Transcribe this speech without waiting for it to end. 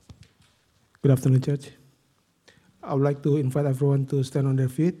Good afternoon, church. I would like to invite everyone to stand on their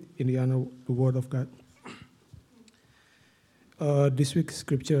feet in the honor of the Word of God. This week's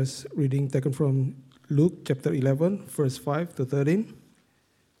scriptures reading taken from Luke chapter 11, verse 5 to 13.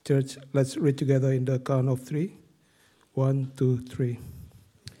 Church, let's read together in the count of three. 1, 2, 3.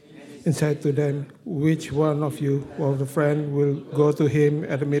 And said to them, which one of you or the friend will go to him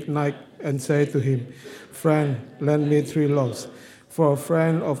at midnight and say to him, Friend, lend me 3 loaves, for a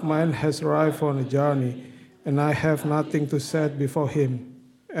friend of mine has arrived on a journey, and I have nothing to set before him.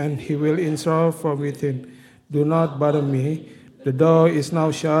 And he will answer from within, Do not bother me. The door is now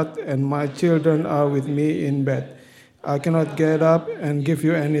shut, and my children are with me in bed. I cannot get up and give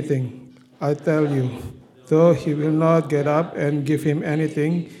you anything. I tell you, though he will not get up and give him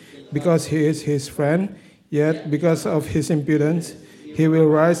anything, because he is his friend, yet because of his impudence, he will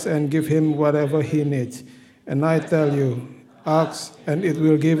rise and give him whatever he needs. And I tell you, ask, and it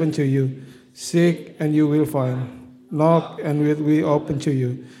will be given to you. Seek, and you will find. Knock, and it will be open to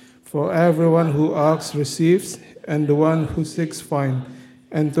you. For everyone who asks receives, and the one who seeks finds,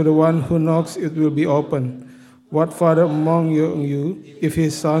 and to the one who knocks it will be open. What father among you, if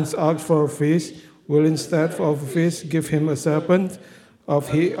his sons ask for a fish, will instead of a fish give him a serpent? Or if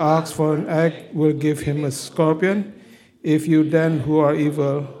he asks for an egg, will give him a scorpion? If you then, who are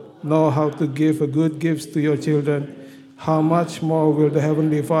evil, know how to give a good gifts to your children, how much more will the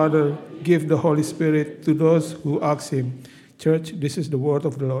Heavenly Father give the Holy Spirit to those who ask him? Church, this is the word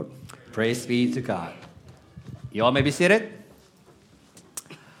of the Lord. Praise be to God. You all may be seated.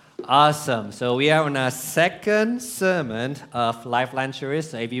 Awesome. So we are on our second sermon of Lifeline series.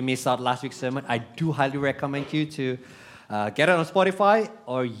 So if you missed out last week's sermon, I do highly recommend you to get it on Spotify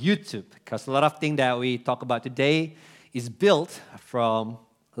or YouTube, because a lot of things that we talk about today is built from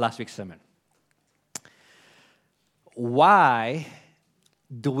last week's sermon. Why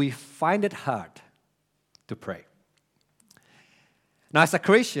do we find it hard to pray? Now, as a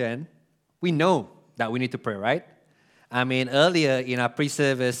Christian, we know that we need to pray, right? I mean, earlier in our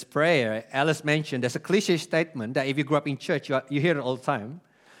pre-service prayer, Alice mentioned there's a cliche statement that if you grew up in church, you hear it all the time.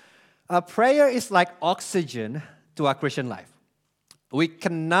 Prayer is like oxygen to our Christian life. We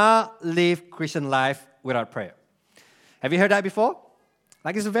cannot live Christian life without prayer. Have you heard that before?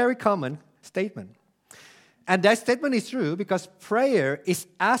 Like, it's a very common statement. And that statement is true because prayer is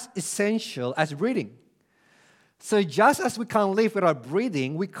as essential as breathing. So just as we can't live without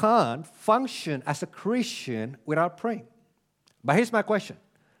breathing, we can't function as a Christian without praying. But here's my question.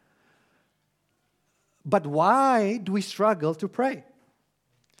 But why do we struggle to pray?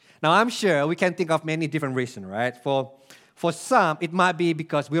 Now, I'm sure we can think of many different reasons, right? For some, it might be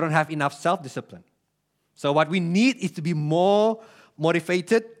because we don't have enough self-discipline. So what we need is to be more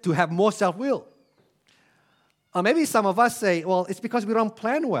motivated, to have more self-will. Or maybe some of us say, well, it's because we don't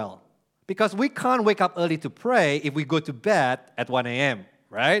plan well. Because we can't wake up early to pray if we go to bed at 1 a.m.,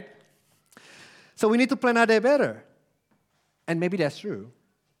 right? So we need to plan our day better. And maybe that's true.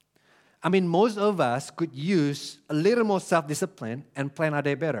 I mean, most of us could use a little more self-discipline and plan our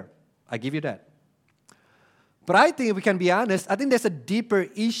day better. I give you that. But I think if we can be honest, I think there's a deeper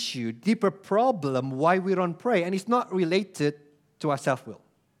issue, deeper problem why we don't pray, and it's not related to our self-will.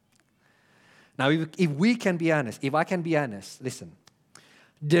 Now, if we can be honest, if I can be honest, listen.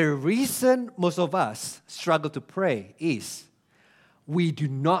 The reason most of us struggle to pray is we do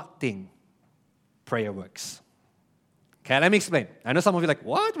not think prayer works. Okay, let me explain. I know some of you are like,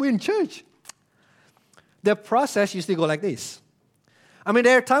 what? We're in church. The process usually goes like this. I mean,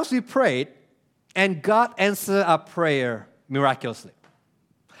 there are times we prayed and God answered our prayer miraculously.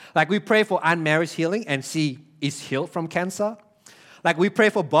 Like we pray for Aunt Mary's healing and she is healed from cancer. Like we pray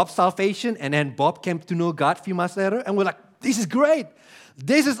for Bob's salvation and then Bob came to know God a few months later and we're like, this is great.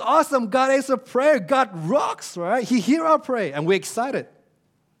 This is awesome. God answered prayer. God rocks, right? He hears our prayer and we're excited.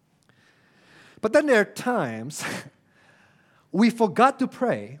 But then there are times we forgot to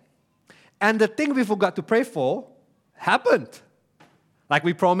pray and the thing we forgot to pray for happened. Like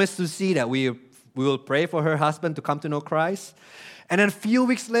we promised to see that we will pray for her husband to come to know Christ. And then a few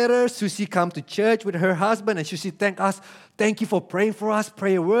weeks later, Susie come to church with her husband and Susie thank us. Thank you for praying for us.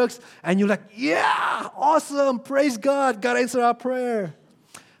 Prayer works. And you're like, yeah, awesome. Praise God. God answered our prayer.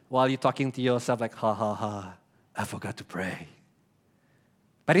 While you're talking to yourself like, ha, ha, ha, I forgot to pray.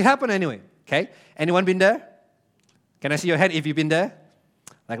 But it happened anyway, okay? Anyone been there? Can I see your hand if you've been there?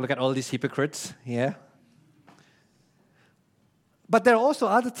 Like, look at all these hypocrites here. But there are also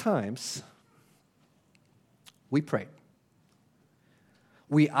other times we pray.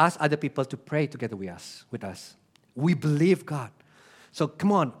 We ask other people to pray together with us. We believe God. So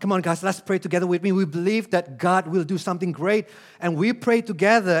come on, guys, let's pray together with me. We believe that God will do something great, and we pray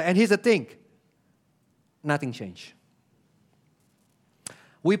together. And here's the thing. nothing changed.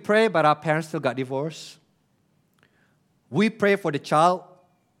 We pray, but our parents still got divorced. We pray for the child,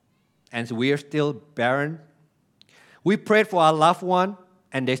 and we are still barren. We prayed for our loved one,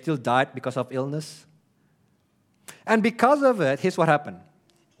 and they still died because of illness. And because of it, here's what happened.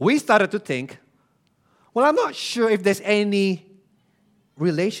 We started to think, well, I'm not sure if there's any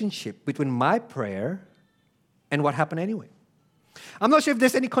relationship between my prayer and what happened anyway. I'm not sure if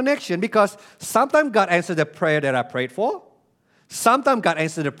there's any connection because sometimes God answered the prayer that I prayed for. Sometimes God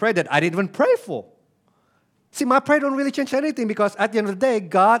answered the prayer that I didn't even pray for. See, my prayer don't really change anything because at the end of the day,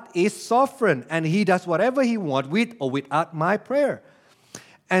 God is sovereign and He does whatever He wants with or without my prayer.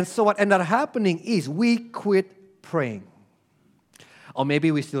 And so what ended up happening is we quit praying. Or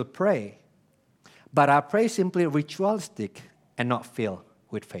maybe we still pray, but our prayer is simply ritualistic and not filled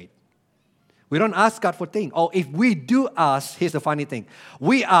with faith. We don't ask God for things. Or if we do ask, here's the funny thing.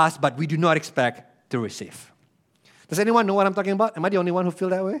 We ask, but we do not expect to receive. Does anyone know what I'm talking about? Am I the only one who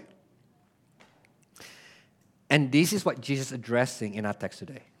feels that way? And this is what Jesus is addressing in our text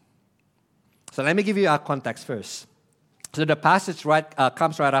today. So let me give you our context first. So the passage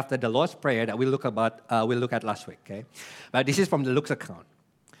comes right after the Lord's Prayer that we look at last week. Okay, but this is from the Luke's account.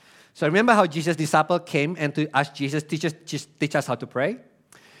 So remember how Jesus' disciple came and to ask Jesus, teach us how to pray?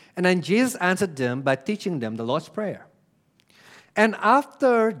 And then Jesus answered them by teaching them the Lord's Prayer. And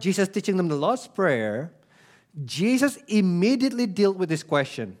after Jesus teaching them the Lord's Prayer, Jesus immediately dealt with this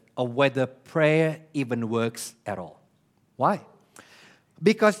question of whether prayer even works at all. Why?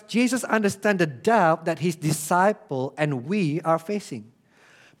 Because Jesus understands the doubt that His disciple and we are facing.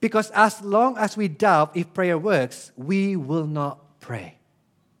 Because as long as we doubt if prayer works, we will not pray.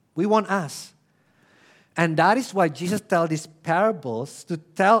 We won't ask. And that is why Jesus tells these parables to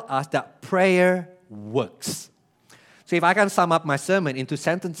tell us that prayer works. So if I can sum up my sermon into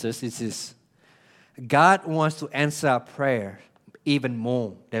sentences, it is God wants to answer our prayer even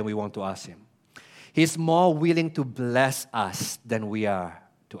more than we want to ask Him. He's more willing to bless us than we are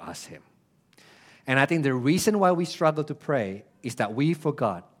to ask Him. And I think the reason why we struggle to pray is that we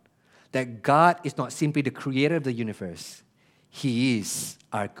forgot that God is not simply the creator of the universe. He is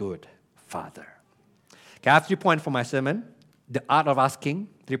our good Father. Okay, I have 3 points for my sermon. The art of asking,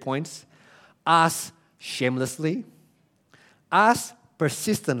 3 points. Ask shamelessly, ask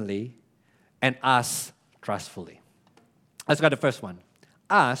persistently, and ask trustfully. Let's look at the first one.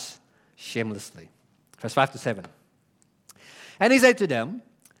 Ask shamelessly. Verse 5 to 7. And He said to them,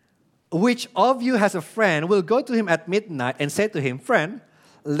 which of you has a friend will go to him at midnight and say to him, friend,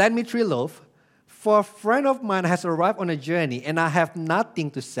 lend me 3 loaves, for a friend of mine has arrived on a journey and I have nothing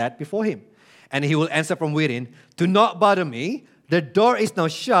to set before him. And he will answer from within, do not bother me. The door is now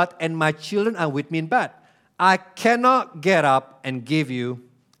shut and my children are with me in bed. I cannot get up and give you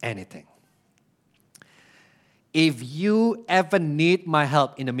anything. If you ever need my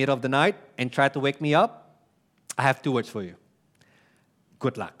help in the middle of the night and try to wake me up, I have 2 words for you.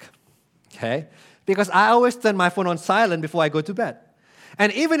 Good luck. Okay? Because I always turn my phone on silent before I go to bed.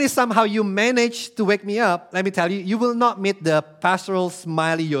 And even if somehow you manage to wake me up, let me tell you, you will not meet the pastoral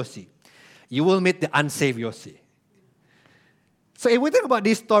smiley Yossi. You will meet the unsaved Yossi. So if we think about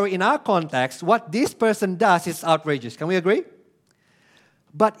this story in our context, what this person does is outrageous. Can we agree?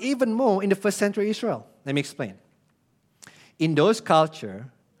 But even more in the first century Israel. Let me explain. In those cultures,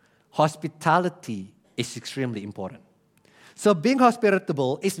 hospitality is extremely important. So being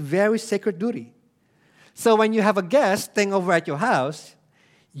hospitable is very sacred duty. So when you have a guest staying over at your house,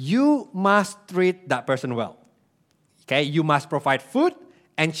 you must treat that person well. Okay, you must provide food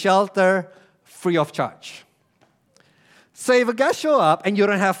and shelter free of charge. So if a guest show up and you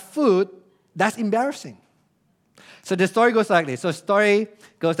don't have food, that's embarrassing. So the story goes like this. So the story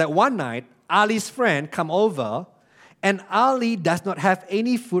goes that one night, Ali's friend come over and Ali does not have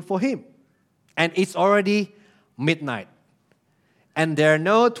any food for him. And it's already midnight. And there are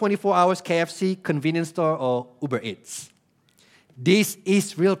no 24 hours KFC, convenience store, or Uber Eats. This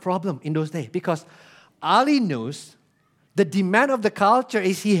is real problem in those days because Ali knows the demand of the culture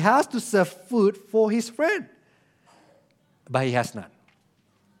is he has to serve food for his friend. But he has none.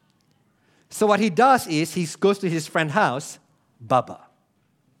 So what he does is he goes to his friend's house, Baba.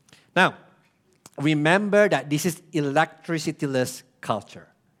 Now, remember that this is electricity-less culture.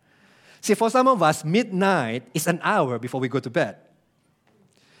 See, for some of us, midnight is an hour before we go to bed.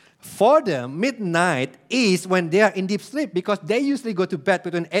 For them, midnight is when they are in deep sleep because they usually go to bed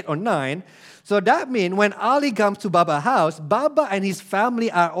between 8 or 9. So that means when Ali comes to Baba's house, Baba and his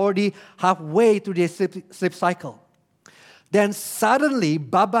family are already halfway through their sleep cycle. Then suddenly,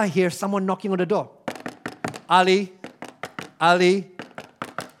 Baba hears someone knocking on the door. Ali,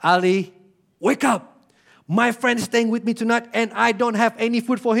 wake up. My friend is staying with me tonight and I don't have any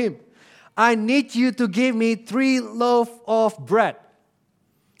food for him. I need you to give me 3 loaves of bread.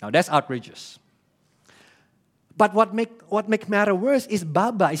 Now that's outrageous. But what make matter worse is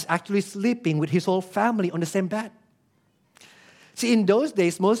Baba is actually sleeping with his whole family on the same bed. See, in those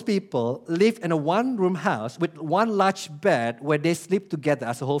days, most people lived in a one-room house with one large bed where they sleep together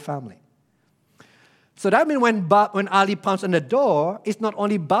as a whole family. So that means when Ali pounds on the door, it's not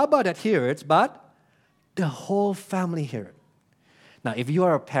only Baba that hears it, but the whole family hears it. Now, if you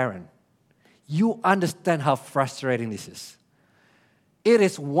are a parent, you understand how frustrating this is. It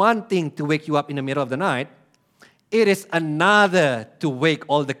is one thing to wake you up in the middle of the night. It is another to wake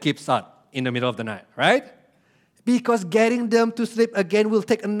all the kids up in the middle of the night, right? Because getting them to sleep again will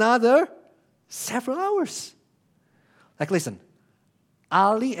take another several hours. Like, listen,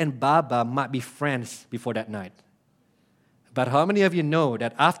 Ali and Baba might be friends before that night. But how many of you know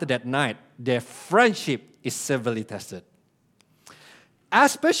that after that night, their friendship is severely tested?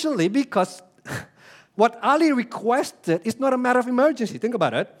 Especially because what Ali requested is not a matter of emergency. Think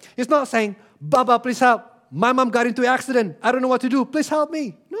about it. It's not saying, Baba, please help. My mom got into an accident. I don't know what to do. Please help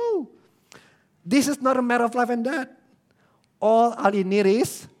me. No. This is not a matter of life and death. All Ali needs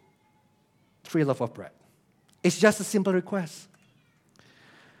is 3 loaves of bread. It's just a simple request.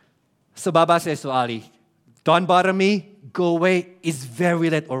 So Baba says to Ali, don't bother me. Go away. It's very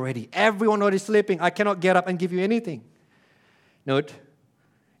late already. Everyone already sleeping. I cannot get up and give you anything. Note,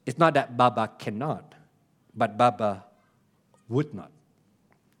 it's not that Baba cannot, but Baba would not.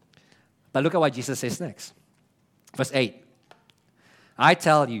 But look at what Jesus says next. Verse 8. I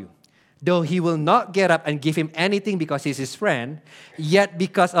tell you, though he will not get up and give him anything because he's his friend, yet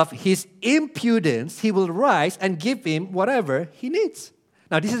because of his impudence, he will rise and give him whatever he needs.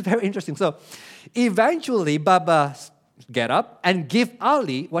 Now, this is very interesting. So, eventually, Baba get up and give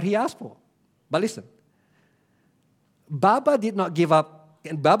Ali what he asked for. But listen, Baba did not give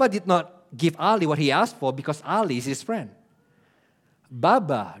Ali what he asked for because Ali is his friend.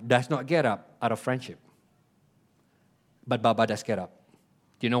 Baba does not get up out of friendship. But Baba does get up.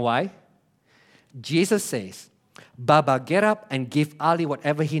 Do you know why? Jesus says, Baba, get up and give Ali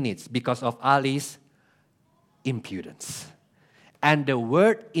whatever he needs because of Ali's impudence. And the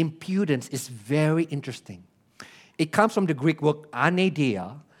word impudence is very interesting. It comes from the Greek word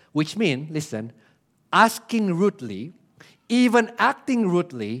anadeia, which means, listen, asking rudely, even acting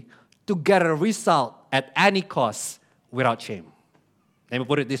rudely to get a result at any cost without shame. Let me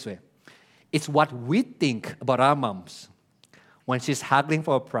put it this way. It's what we think about our moms when she's haggling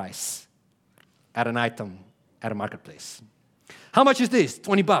for a price at an item at a marketplace. How much is this?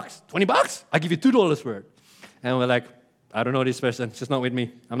 $20. $20? I give you $2 for it. And we're like, I don't know this person. She's not with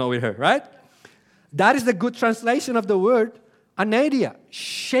me. I'm not with her, right? That is the good translation of the word anadeia,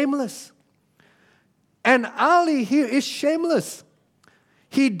 shameless. And Ali here is shameless.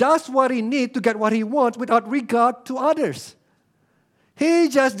 He does what he needs to get what he wants without regard to others. He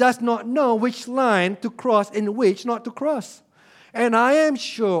just does not know which line to cross and which not to cross. And I am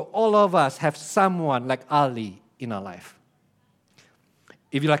sure all of us have someone like Ali in our life.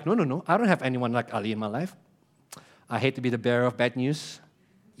 If you're like, no, I don't have anyone like Ali in my life. I hate to be the bearer of bad news.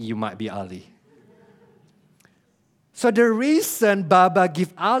 You might be Ali. So the reason Baba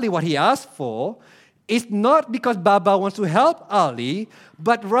give Ali what he asked for is not because Baba wants to help Ali,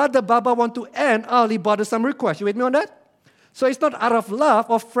 but rather Baba wants to end Ali bothersome request. You with me on that? So it's not out of love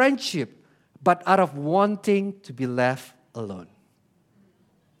or friendship, but out of wanting to be left alone.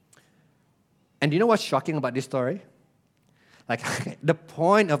 And you know what's shocking about this story? Like, the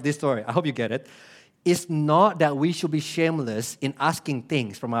point of this story, I hope you get it, is not that we should be shameless in asking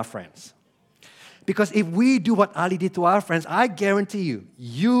things from our friends. Because if we do what Ali did to our friends, I guarantee you,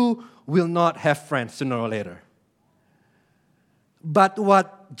 you will not have friends sooner or later. But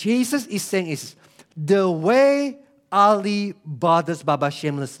what Jesus is saying is, the way Ali bothers Baba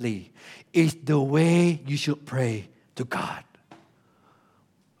shamelessly is the way you should pray to God.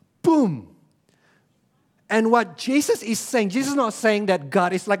 Boom. And what Jesus is saying, Jesus is not saying that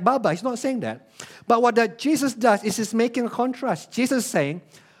God is like Baba. He's not saying that. But what that Jesus does is he's making a contrast. Jesus is saying,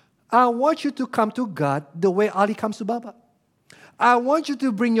 I want you to come to God the way Ali comes to Baba. I want you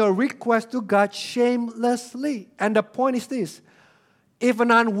to bring your request to God shamelessly. And the point is this. If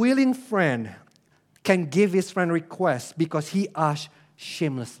an unwilling friend can give his friend request because he asked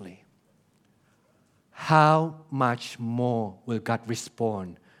shamelessly, how much more will God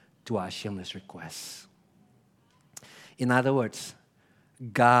respond to our shameless requests? In other words,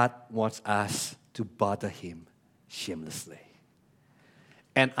 God wants us to bother him shamelessly.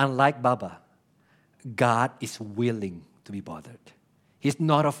 And unlike Baba, God is willing to be bothered. He's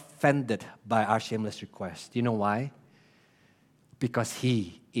not offended by our shameless request. Do you know why? Because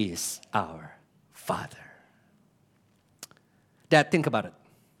He is our Father. Dad, think about it.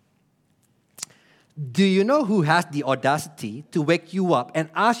 Do you know who has the audacity to wake you up and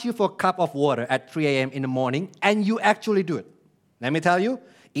ask you for a cup of water at 3 a.m. in the morning, and you actually do it? Let me tell you,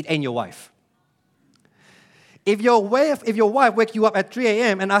 it ain't your wife. If your wife wakes you up at 3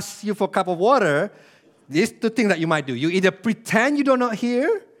 a.m. and asks you for a cup of water, this is the thing that you might do. You either pretend you do not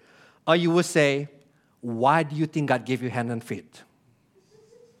hear, or you will say, why do you think God gave you hands and feet?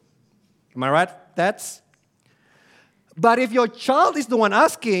 Am I right? But if your child is the one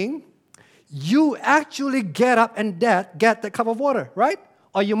asking, you actually get up and get the cup of water, right?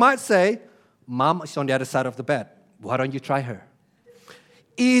 Or you might say, Mom is on the other side of the bed. Why don't you try her?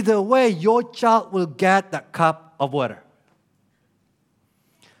 Either way, your child will get that cup of water.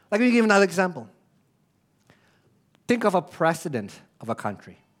 Let me give another example. Think of a president of a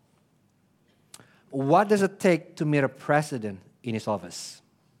country. What does it take to meet a president in his office?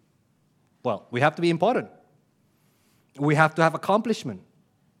 Well, we have to be important. We have to have accomplishment.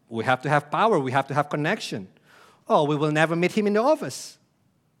 We have to have power. We have to have connection. Oh, we will never meet him in the office.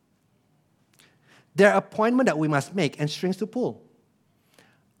 There are appointments that we must make and strings to pull.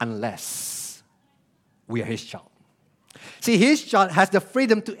 Unless we are his child. See, his child has the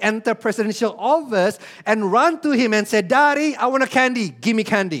freedom to enter presidential office and run to him and say, Daddy, I want a candy. Give me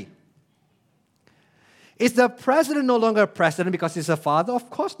candy. Is the president no longer a president because he's a father?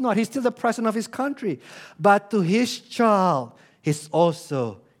 Of course not. He's still the president of his country. But to his child, he's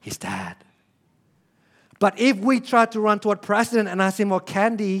also his dad. But if we try to run toward president and ask him for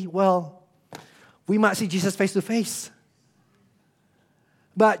candy, well, we might see Jesus face to face.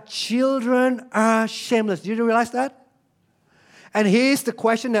 But children are shameless. Do you realize that? And here's the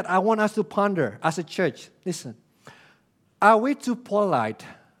question that I want us to ponder as a church. Listen. Are we too polite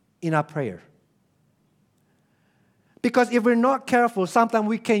in our prayer? Because if we're not careful, sometimes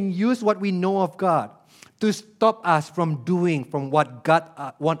we can use what we know of God to stop us from doing from what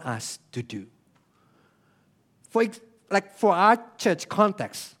God wants us to do. For our church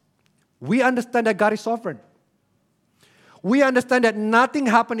context, we understand that God is sovereign. We understand that nothing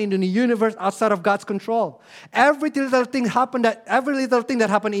happened in the universe outside of God's control. Every little thing that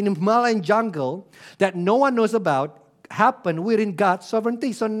happened in the Himalayan jungle that no one knows about happened within God's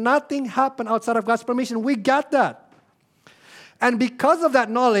sovereignty. So nothing happened outside of God's permission. We got that. And because of that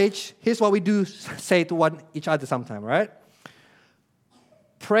knowledge, here's what we do say to each other sometimes, right?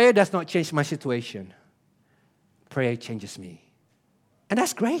 Prayer does not change my situation. Prayer changes me. And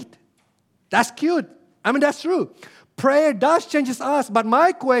that's great. That's cute. I mean, that's true. Prayer does change us. But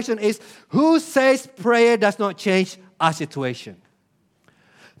my question is, who says prayer does not change our situation?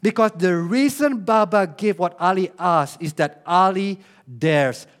 Because the reason Baba gave what Ali asked is that Ali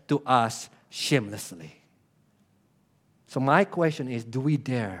dares to ask shamelessly. So my question is, do we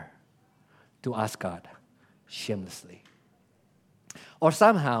dare to ask God shamelessly? Or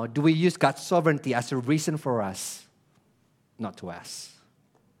somehow, do we use God's sovereignty as a reason for us not to ask?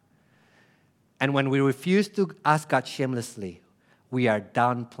 And when we refuse to ask God shamelessly, we are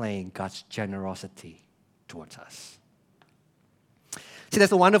downplaying God's generosity towards us. See,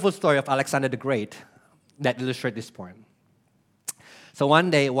 there's a wonderful story of Alexander the Great that illustrates this point. So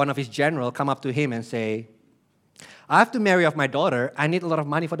one day, one of his generals come up to him and say, I have to marry off my daughter. I need a lot of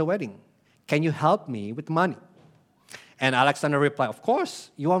money for the wedding. Can you help me with money? And Alexander replied, of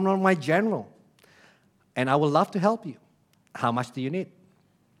course, you are not my general. And I would love to help you. How much do you need?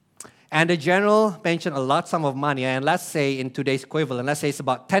 And the general mentioned a large sum of money. And let's say in today's equivalent, let's say it's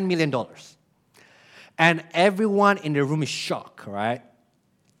about $10 million. And everyone in the room is shocked, right?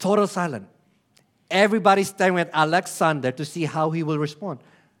 Total silence. Everybody's staring at Alexander to see how he will respond.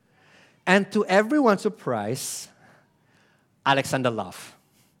 And to everyone's surprise, Alexander laughed.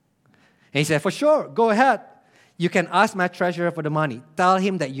 And he said, for sure, go ahead. You can ask my treasurer for the money. Tell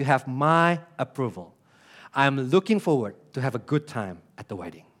him that you have my approval. I'm looking forward to have a good time at the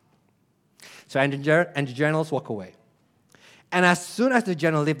wedding. So, and the generals walk away. And as soon as the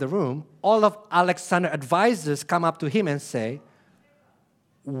general leaves the room, all of Alexander's advisors come up to him and say,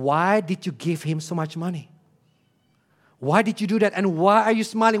 why did you give him so much money? Why did you do that? And why are you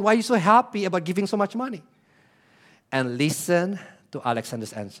smiling? Why are you so happy about giving so much money? And listen to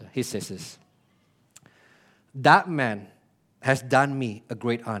Alexander's answer. He says this. That man has done me a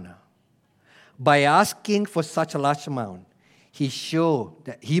great honor. By asking for such a large amount, he showed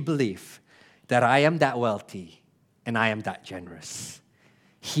that he believed that I am that wealthy and I am that generous.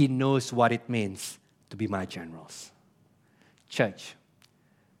 He knows what it means to be my generals. Church,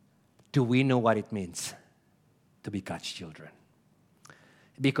 do we know what it means to be God's children?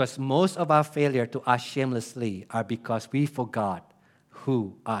 Because most of our failure to ask shamelessly are because we forgot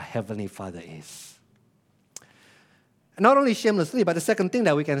who our Heavenly Father is. Not only shamelessly, but the second thing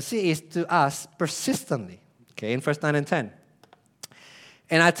that we can see is to ask persistently. Okay, in verse 9 and 10.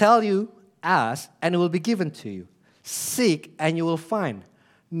 And I tell you, ask, and it will be given to you. Seek, and you will find.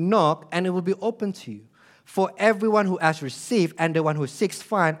 Knock, and it will be opened to you. For everyone who asks receives, and the one who seeks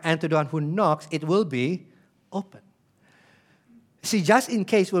finds, and to the one who knocks it will be open. See, just in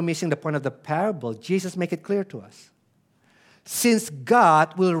case we're missing the point of the parable, Jesus make it clear to us. Since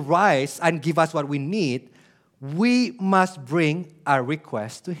God will rise and give us what we need, we must bring our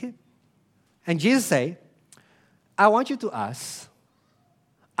request to Him. And Jesus say, I want you to ask,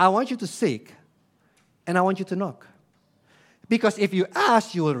 I want you to seek, and I want you to knock. Because if you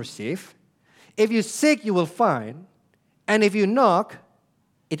ask, you will receive. If you seek, you will find. And if you knock,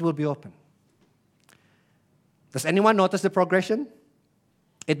 it will be open. Does anyone notice the progression?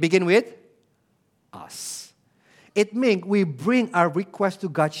 It begins with us. It means we bring our request to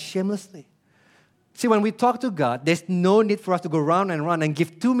God shamelessly. See, when we talk to God, there's no need for us to go round and round and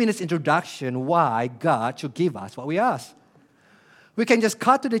give 2 minutes introduction why God should give us what we ask. We can just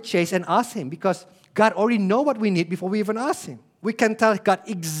cut to the chase and ask Him because God already knows what we need before we even ask Him. We can tell God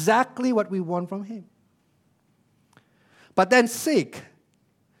exactly what we want from Him. But then seek.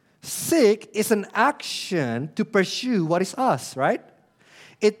 Seek is an action to pursue what is us, right?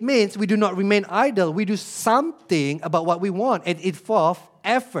 It means we do not remain idle. We do something about what we want. And it involves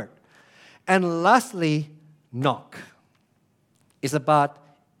effort. And lastly, knock. It's about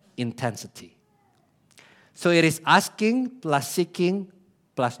intensity. So it is asking plus seeking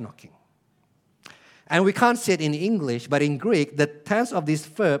plus knocking. And we can't say it in English, but in Greek, the tense of this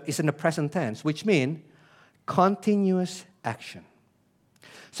verb is in the present tense, which means continuous action.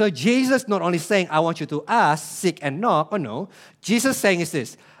 So Jesus not only saying, I want you to ask, seek, and knock. Oh no. Jesus saying is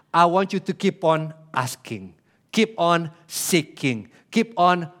this, I want you to keep on asking, keep on seeking, keep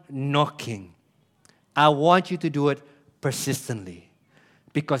on knocking. I want you to do it persistently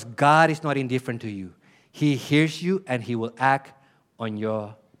because God is not indifferent to you. He hears you and He will act on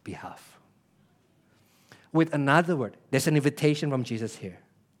your behalf. With another word, there's an invitation from Jesus here.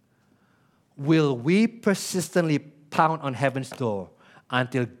 Will we persistently pound on heaven's door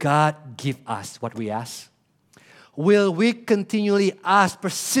until God gives us what we ask? Will we continually ask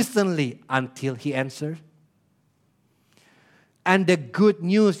persistently until He answers? And the good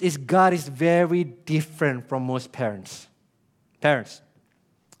news is God is very different from most parents. Parents,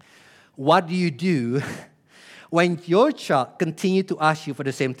 what do you do when your child continues to ask you for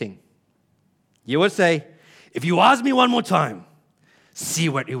the same thing? You would say, if you ask me one more time, see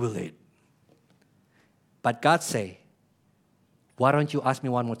where it will lead. But God say, why don't you ask me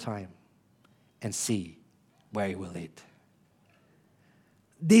one more time and see where it will lead?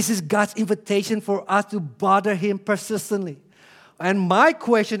 This is God's invitation for us to bother Him persistently. And my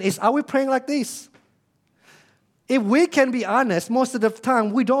question is, are we praying like this? If we can be honest, most of the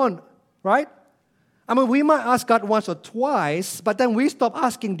time we don't, right? I mean, we might ask God once or twice, but then we stop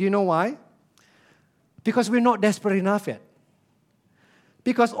asking. Do you know why? Because we're not desperate enough yet.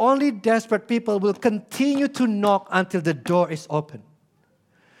 Because only desperate people will continue to knock until the door is open.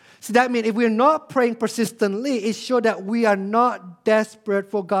 So that means if we're not praying persistently, it shows that we are not desperate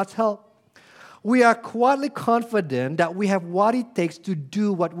for God's help. We are quietly confident that we have what it takes to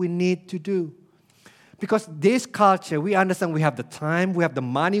do what we need to do. Because this culture, we understand we have the time, we have the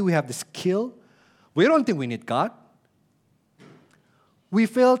money, we have the skill. We don't think we need God. We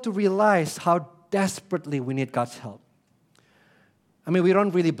fail to realize how desperately we need God's help. I mean, we don't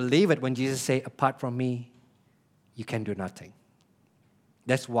really believe it when Jesus says, apart from me, you can do nothing.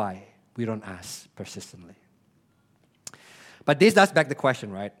 That's why we don't ask persistently. But this does beg the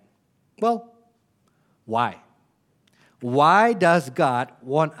question, right? Well, why? Why does God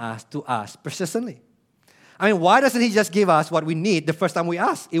want us to ask persistently? I mean, why doesn't He just give us what we need the first time we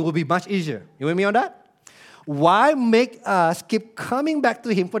ask? It will be much easier. You with me on that? Why make us keep coming back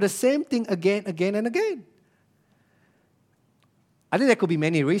to Him for the same thing again, and again? I think there could be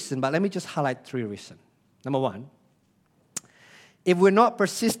many reasons, but let me just highlight 3 reasons. Number 1, if we're not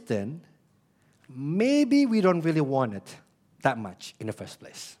persistent, maybe we don't really want it that much in the first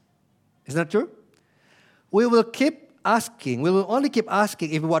place. Isn't that true? We will keep asking. We will only keep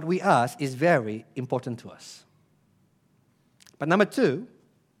asking if what we ask is very important to us. But number 2,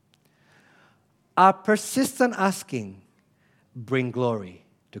 our persistent asking bring glory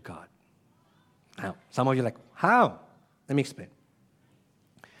to God. Now, some of you are like, how? Let me explain.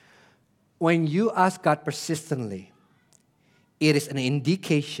 When you ask God persistently, it is an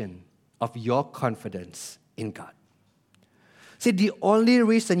indication of your confidence in God. See, the only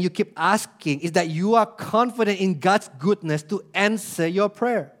reason you keep asking is that you are confident in God's goodness to answer your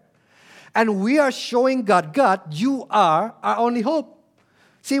prayer. And we are showing God, God, you are our only hope.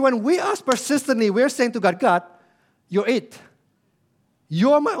 See, when we ask persistently, we're saying to God, God, you're it.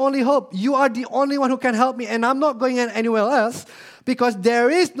 You're my only hope. You are the only one who can help me, and I'm not going anywhere else because there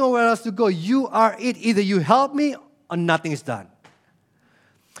is nowhere else to go. You are it. Either you help me or nothing is done.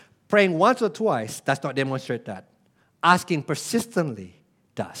 Praying once or twice does not demonstrate that. Asking persistently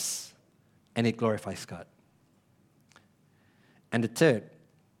does, and it glorifies God. And the third,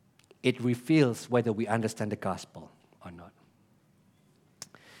 it reveals whether we understand the gospel or not.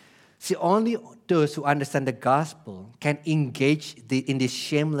 See, only those who understand the gospel can engage in this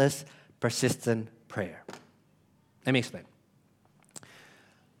shameless, persistent prayer. Let me explain.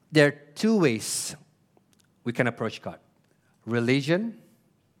 There are two ways we can approach God: religion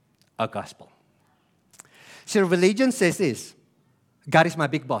or gospel. See, religion says this: God is my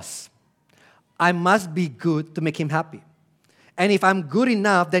big boss. I must be good to make him happy. And if I'm good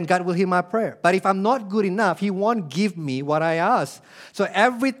enough, then God will hear my prayer. But if I'm not good enough, he won't give me what I ask. So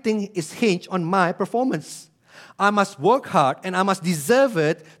everything is hinged on my performance. I must work hard and I must deserve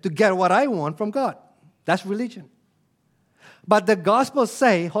it to get what I want from God. That's religion. But the gospel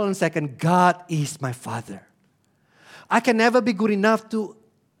say, hold on a second, God is my Father. I can never be good enough to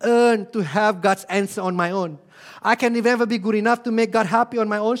earn to have God's answer on my own. I can never be good enough to make God happy on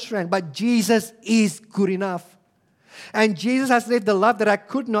my own strength. But Jesus is good enough. And Jesus has lived the life that I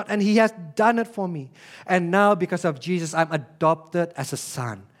could not, and he has done it for me. And now, because of Jesus, I'm adopted as a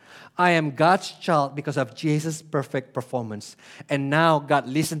son. I am God's child because of Jesus' perfect performance. And now God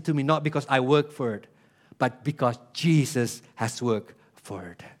listens to me not because I work for it, but because Jesus has worked for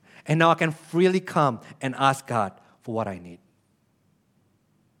it. And now I can freely come and ask God for what I need.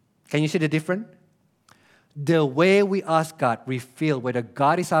 Can you see the difference? The way we ask God reveals whether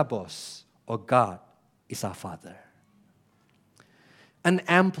God is our boss or God is our Father. An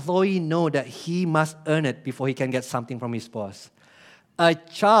employee knows that he must earn it before he can get something from his boss. A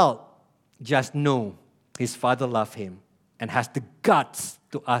child just knows his father loves him and has the guts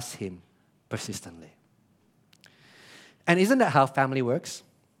to ask him persistently. And isn't that how family works?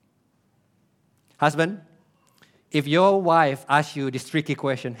 Husband, if your wife asks you this tricky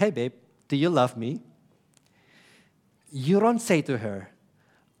question, hey babe, do you love me? You don't say to her,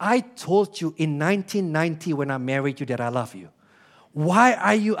 I told you in 1990 when I married you that I love you. Why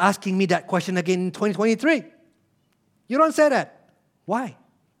are you asking me that question again in 2023? You don't say that. Why?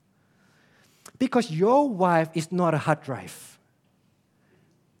 Because your wife is not a hard drive.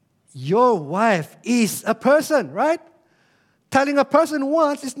 Your wife is a person, right? Telling a person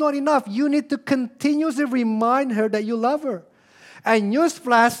once is not enough. You need to continuously remind her that you love her. And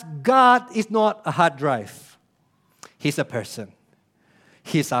newsflash, God is not a hard drive. He's a person.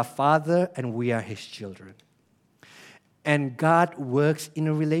 He's our Father and we are His children. And God works in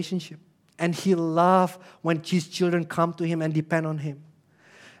a relationship. And He loves when His children come to Him and depend on Him.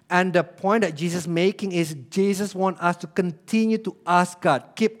 And the point that Jesus is making is Jesus wants us to continue to ask God.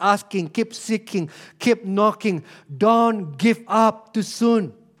 Keep asking, keep seeking, keep knocking. Don't give up too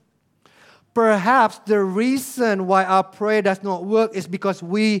soon. Perhaps the reason why our prayer does not work is because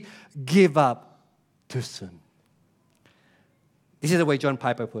we give up too soon. This is the way John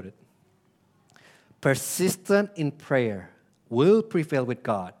Piper put it. Persistent in prayer will prevail with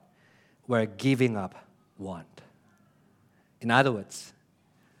God where giving up won't. In other words,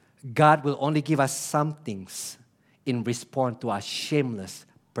 God will only give us some things in response to our shameless,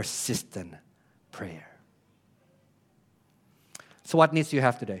 persistent prayer. So what needs do you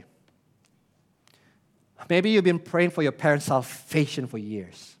have today? Maybe you've been praying for your parents' salvation for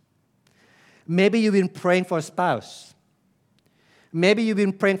years. Maybe you've been praying for a spouse. Maybe you've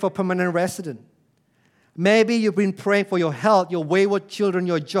been praying for a permanent resident. Maybe you've been praying for your health, your wayward children,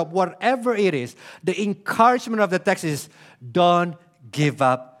 your job, whatever it is. The encouragement of the text is don't give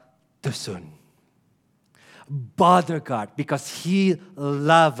up too soon. Bother God because He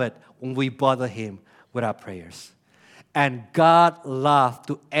loves it when we bother Him with our prayers. And God loves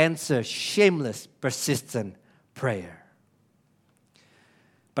to answer shameless, persistent prayer.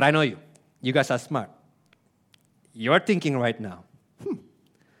 But I know you. You guys are smart. You're thinking right now,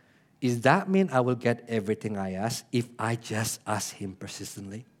 does that mean I will get everything I ask if I just ask Him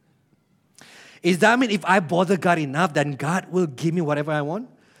persistently? Does that mean if I bother God enough, then God will give me whatever I want?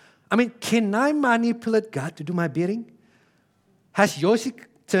 I mean, can I manipulate God to do my bidding? Has Yoshi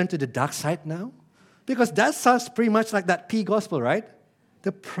turned to the dark side now? Because that sounds pretty much like that P gospel, right?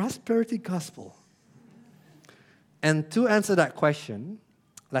 The prosperity gospel. And to answer that question,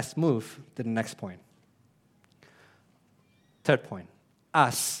 let's move to the next point. Third point,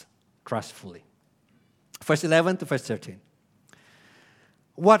 ask trustfully. Verse 11 to verse 13.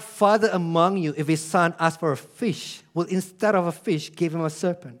 What father among you, if his son asks for a fish, will instead of a fish give him a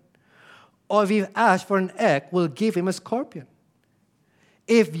serpent? Or if he asks for an egg, will give him a scorpion?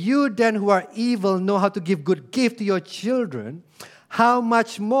 If you then who are evil know how to give good gift to your children, how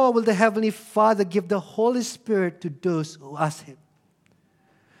much more will the Heavenly Father give the Holy Spirit to those who ask Him?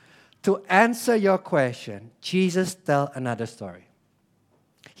 To answer your question, Jesus tells another story.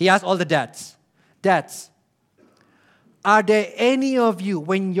 He asked all the dads, are there any of you,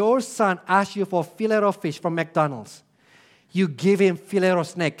 when your son asks you for fillet of fish from McDonald's, you give him fillet of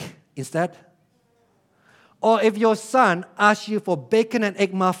snake instead? Or if your son asks you for bacon and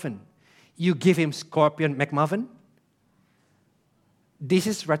egg muffin, you give him scorpion McMuffin? This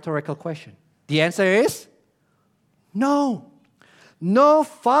is a rhetorical question. The answer is no. No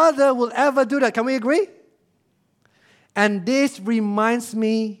father will ever do that. Can we agree? And this reminds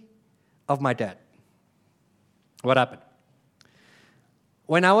me of my dad. What happened?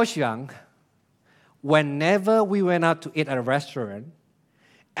 When I was young, whenever we went out to eat at a restaurant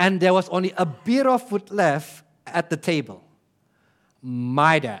and there was only a bit of food left at the table,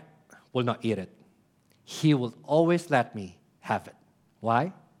 my dad will not eat it. He will always let me have it.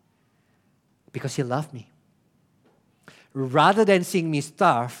 Why? Because he loved me. Rather than seeing me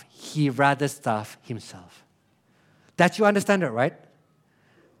starve, he rather starve himself. That you understand that, right?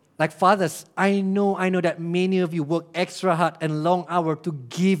 Like fathers, I know that many of you work extra hard and long hours to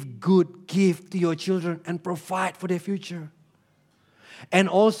give good gift to your children and provide for their future. And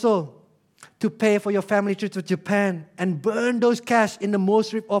also to pay for your family trip to Japan and burn those cash in the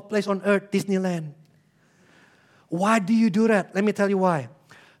most rip-off place on earth, Disneyland. Why do you do that? Let me tell you why.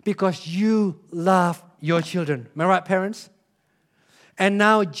 Because you love your children. Am I right, parents? And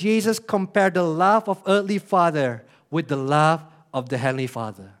now Jesus compared the love of earthly father with the love of the Heavenly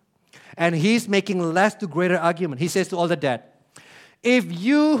Father. And He's making less to greater argument. He says to all the dads, if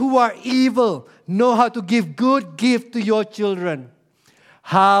you who are evil know how to give good gift to your children,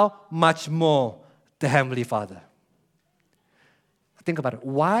 how much more the Heavenly Father? Think about it.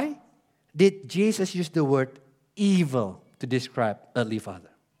 Why did Jesus use the word evil to describe earthly father?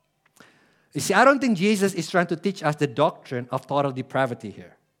 You see, I don't think Jesus is trying to teach us the doctrine of total depravity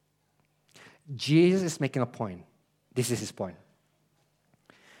here. Jesus is making a point. This is His point.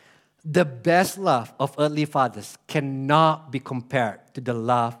 The best love of earthly fathers cannot be compared to the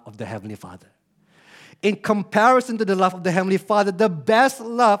love of the Heavenly Father. In comparison to the love of the Heavenly Father, the best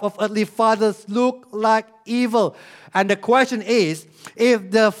love of earthly fathers look like evil. And the question is,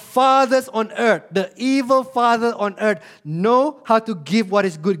 if the fathers on earth, the evil fathers on earth, know how to give what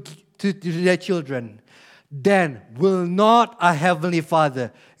is good to their children, then will not our Heavenly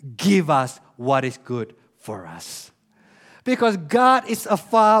Father give us what is good for us? Because God is a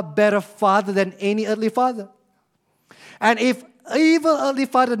far better Father than any earthly father. And if evil earthly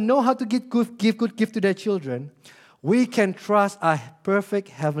father know how to give good gift to their children, we can trust our perfect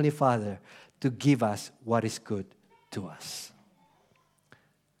Heavenly Father to give us what is good to us.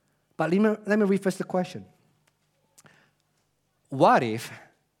 But let me rephrase the question. What if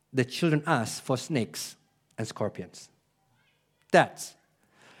the children ask for snakes and scorpions?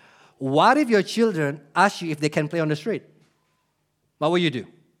 What if your children ask you if they can play on the street? What will you do?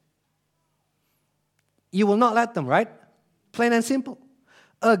 You will not let them, right? Plain and simple.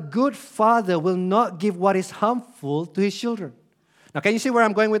 A good father will not give what is harmful to his children. Now, can you see where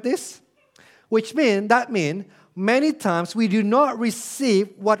I'm going with this? That means many times we do not receive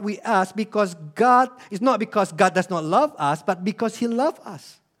what we ask because it's not because God does not love us, but because He loves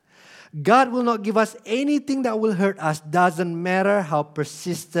us. God will not give us anything that will hurt us, doesn't matter how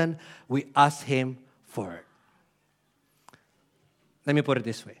persistent we ask Him for it. Let me put it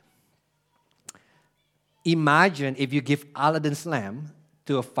this way. Imagine if you give Aladdin's lamp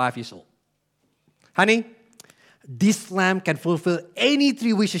to a 5-year-old. Honey, this lamp can fulfill any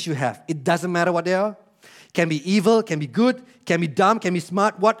 3 wishes you have. It doesn't matter what they are. Can be evil, can be good, can be dumb, can be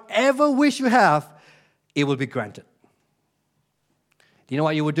smart. Whatever wish you have, it will be granted. Do you know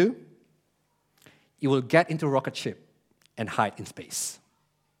what you would do? You will get into a rocket ship and hide in space.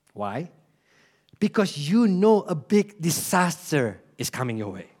 Why? Because you know a big disaster is coming your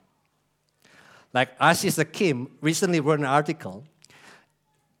way. Like Ashish Kim recently wrote an article.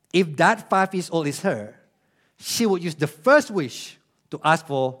 If that 5-year-old is her, she would use the first wish to ask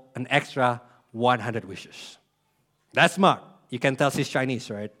for an extra 100 wishes. That's smart. You can tell she's Chinese,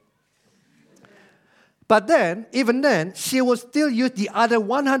 right? But then, even then, she will still use the other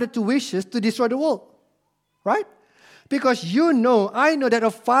 102 wishes to destroy the world. Right? Because I know that a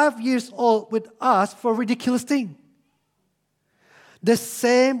 5-year-old would ask for a ridiculous thing. The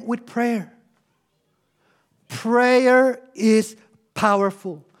same with prayer. Prayer is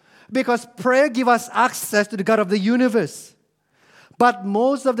powerful because prayer gives us access to the God of the universe. But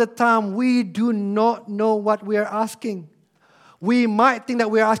most of the time, we do not know what we are asking. We might think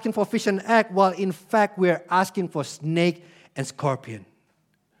that we are asking for fish and egg, while in fact, we are asking for snake and scorpion.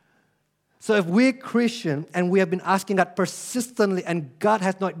 So if we're Christian and we have been asking God persistently and God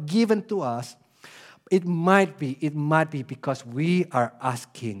has not given to us, it might be because we are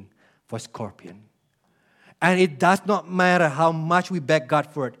asking for scorpion. And it does not matter how much we beg God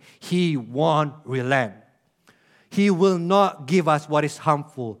for it. He won't relent. He will not give us what is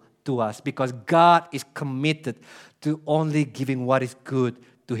harmful to us because God is committed to only giving what is good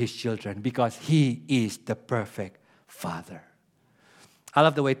to His children because He is the perfect Father. I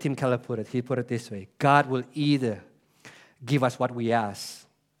love the way Tim Keller put it. He put it this way. God will either give us what we ask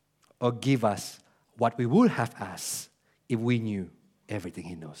or give us what we would have asked if we knew everything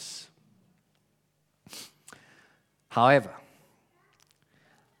He knows. However,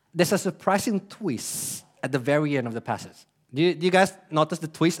 there's a surprising twist at the very end of the passage. Do you guys notice the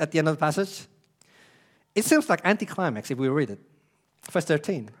twist at the end of the passage? It seems like anticlimax if we read it. Verse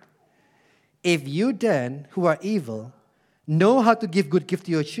 13. If you then, who are evil, know how to give good gift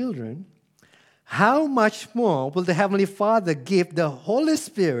to your children, how much more will the Heavenly Father give the Holy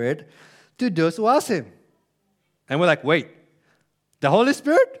Spirit to those who ask Him? And we're like, wait, the Holy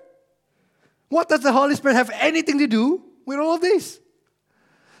Spirit? What does the Holy Spirit have anything to do with all of this?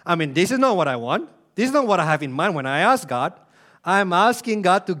 I mean, this is not what I want. This is not what I have in mind when I ask God. I'm asking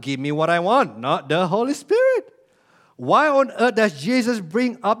God to give me what I want, not the Holy Spirit. Why on earth does Jesus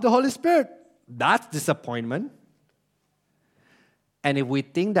bring up the Holy Spirit? That's disappointment. And if we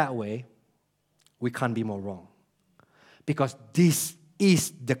think that way, we can't be more wrong. Because this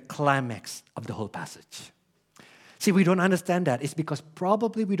is the climax of the whole passage. See, we don't understand that. It's because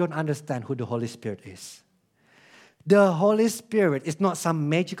probably we don't understand who the Holy Spirit is. The Holy Spirit is not some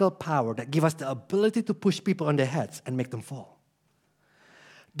magical power that gives us the ability to push people on their heads and make them fall.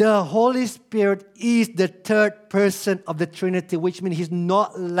 The Holy Spirit is the third person of the Trinity, which means He's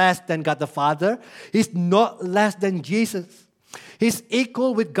not less than God the Father. He's not less than Jesus. He's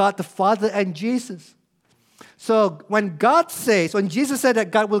equal with God the Father and Jesus. So when Jesus said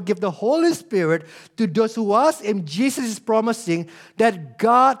that God will give the Holy Spirit to those who ask Him, Jesus is promising that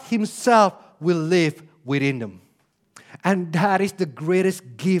God Himself will live within them. And that is the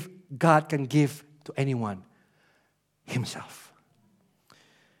greatest gift God can give to anyone, Himself.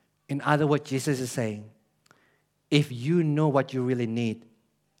 In other words, Jesus is saying, if you know what you really need,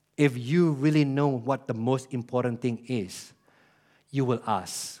 if you really know what the most important thing is, you will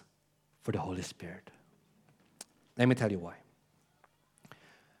ask for the Holy Spirit. Let me tell you why.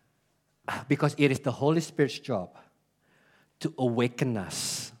 Because it is the Holy Spirit's job to awaken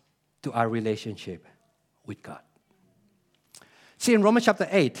us to our relationship with God. See, in Romans chapter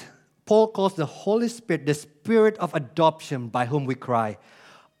 8, Paul calls the Holy Spirit the Spirit of adoption by whom we cry,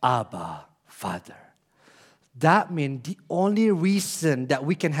 Abba, Father. That means the only reason that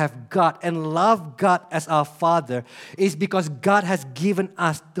we can have God and love God as our Father is because God has given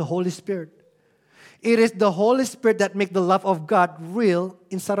us the Holy Spirit. It is the Holy Spirit that makes the love of God real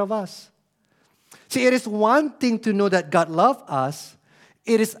inside of us. See, it is one thing to know that God loves us.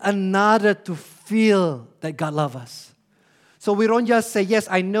 It is another to feel that God loves us. So we don't just say, yes,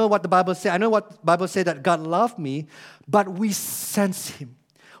 I know what the Bible says. I know what the Bible says that God loves me, but we sense Him.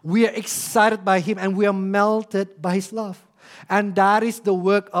 We are excited by Him and we are melted by His love. And that is the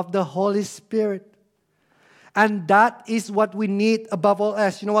work of the Holy Spirit. And that is what we need above all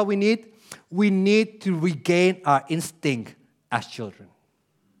else. You know what we need? We need to regain our instinct as children.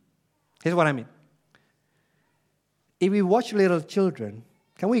 Here's what I mean. If we watch little children,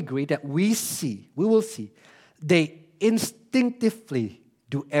 can we agree that we will see, they instinctively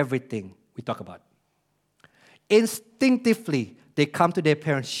do everything we talk about. Instinctively, they come to their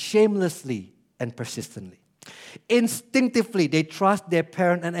parents shamelessly and persistently. Instinctively, they trust their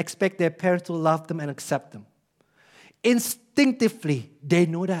parent and expect their parents to love them and accept them. Instinctively, they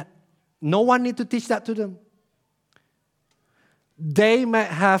know that. No one needs to teach that to them. They might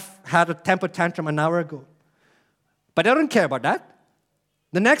have had a temper tantrum an hour ago, but they don't care about that.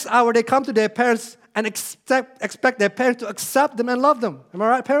 The next hour, they come to their parents and expect their parents to accept them and love them. Am I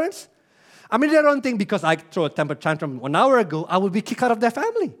right, parents? I mean, they don't think because I threw a temper tantrum 1 hour ago, I will be kicked out of their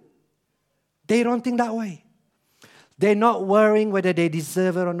family. They don't think that way. They're not worrying whether they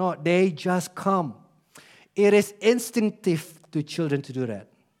deserve it or not. They just come. It is instinctive to children to do that.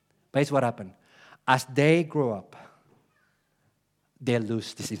 But here's what happened. As they grow up, they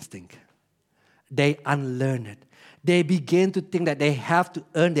lose this instinct. They unlearn it. They begin to think that they have to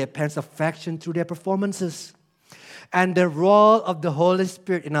earn their parents' affection through their performances. And the role of the Holy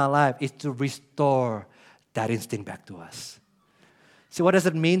Spirit in our life is to restore that instinct back to us. So what does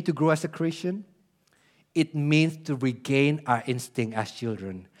it mean to grow as a Christian? It means to regain our instinct as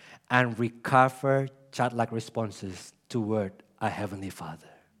children and recover childlike responses toward our Heavenly Father.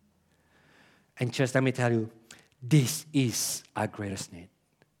 And church, let me tell you, this is our greatest need.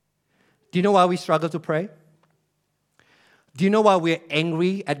 Do you know why we struggle to pray? Do you know why we're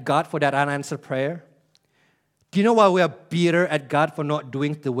angry at God for that unanswered prayer? Do you know why we are bitter at God for not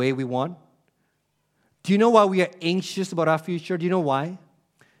doing the way we want? Do you know why we are anxious about our future? Do you know why?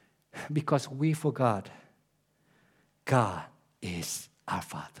 Because we forgot God is our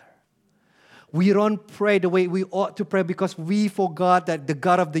Father. We don't pray the way we ought to pray because we forgot that the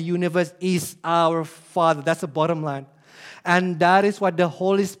God of the universe is our Father. That's the bottom line. And that is what the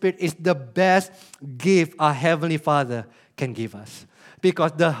Holy Spirit is the best gift our Heavenly Father can give us.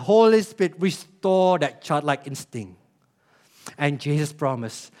 Because the Holy Spirit restores that childlike instinct. And Jesus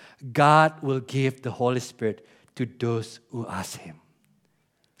promised, God will give the Holy Spirit to those who ask Him.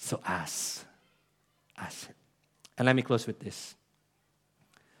 So ask Him. And let me close with this.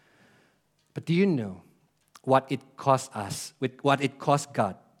 But do you know what it cost us, what it cost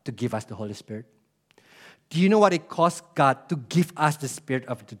God to give us the Holy Spirit? Do you know what it cost God to give us the spirit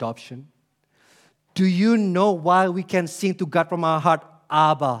of adoption? Do you know why we can sing to God from our heart,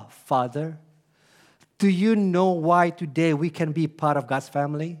 Abba, Father? Do you know why today we can be part of God's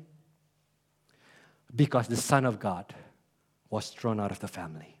family? Because the Son of God was thrown out of the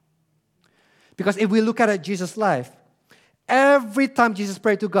family. Because if we look at Jesus' life, every time Jesus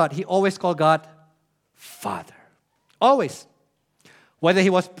prayed to God, He always called God Father. Always. Whether He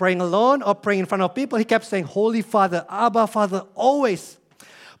was praying alone or praying in front of people, He kept saying, Holy Father, Abba, Father, always.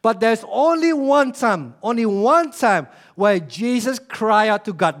 But there's only one time where Jesus cried out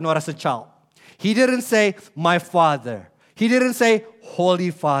to God, not as a child. He didn't say, my Father. He didn't say, Holy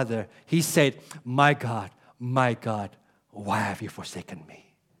Father. He said, my God, why have you forsaken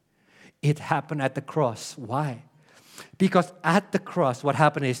me? It happened at the cross. Why? Because at the cross, what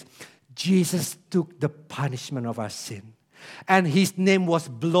happened is Jesus took the punishment of our sin. And His name was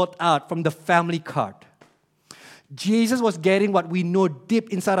blotted out from the family card. Jesus was getting what we know deep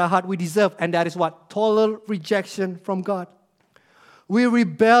inside our heart we deserve. And that is what? Total rejection from God. We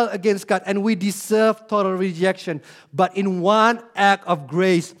rebel against God and we deserve total rejection. But in one act of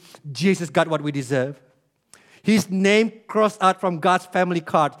grace, Jesus got what we deserve. His name crossed out from God's family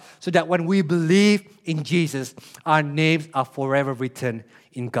card so that when we believe in Jesus, our names are forever written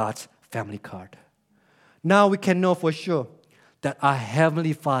in God's family card. Now we can know for sure that our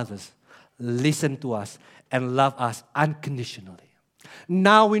Heavenly Fathers listen to us and love us unconditionally.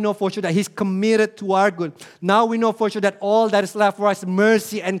 Now we know for sure that He's committed to our good. Now we know for sure that all that is left for us is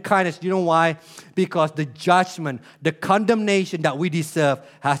mercy and kindness. You know why? Because the judgment, the condemnation that we deserve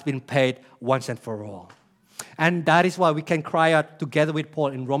has been paid once and for all. And that is why we can cry out together with Paul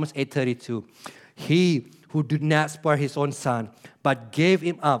in Romans 8:32. He who did not spare His own Son, but gave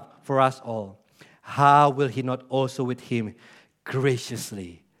Him up for us all, how will He not also with Him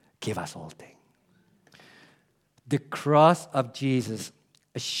graciously give us all things? The cross of Jesus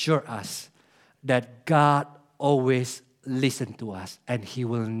assures us that God always listens to us and He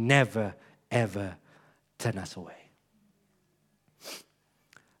will never, ever turn us away.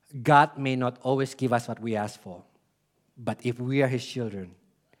 God may not always give us what we ask for, but if we are His children,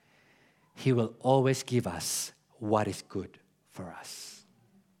 He will always give us what is good for us.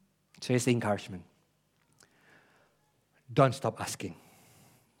 So here's the encouragement. Don't stop asking.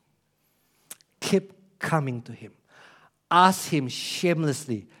 Keep coming to Him. Ask Him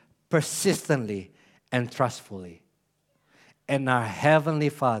shamelessly, persistently, and trustfully. And our Heavenly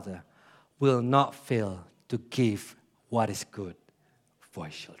Father will not fail to give what is good for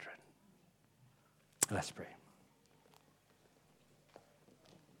His children. Let's pray.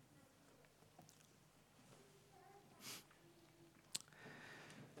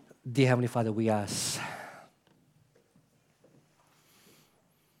 Dear Heavenly Father, we ask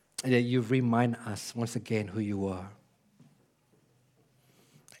that You remind us once again who You are.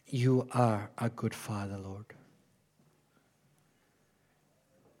 You are a good Father, Lord.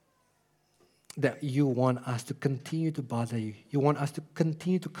 That You want us to continue to bother You. You want us to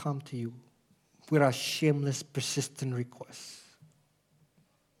continue to come to You with our shameless, persistent requests.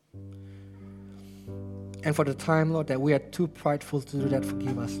 And for the time, Lord, that we are too prideful to do that,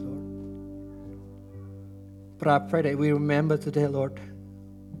 forgive us, Lord. But I pray that we remember today, Lord,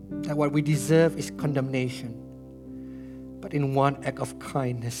 that what we deserve is condemnation. But in one act of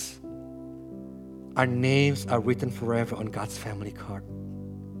kindness, our names are written forever on God's family card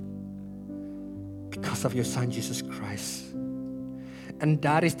because of your Son, Jesus Christ. And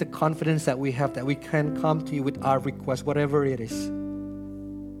that is the confidence that we have, that we can come to you with our request, whatever it is,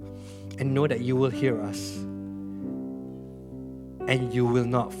 and know that you will hear us and you will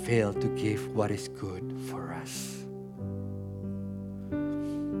not fail to give what is good for us.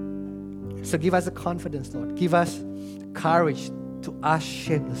 So give us the confidence, Lord. Give us the courage to ask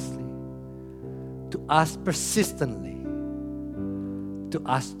shamelessly, to ask persistently, to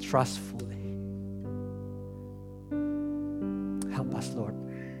ask trustfully. Help us, Lord.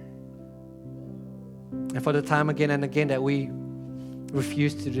 And for the time again and again that we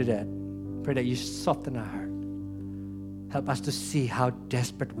refuse to do that, pray that you soften our heart. Help us to see how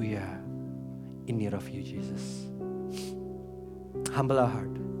desperate we are in need of you, Jesus. Humble our heart.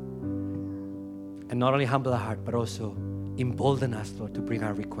 And not only humble our heart, but also embolden us, Lord, to bring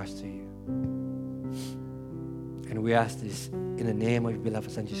our requests to you. And we ask this in the name of your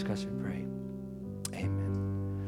beloved Son, Jesus Christ, we pray.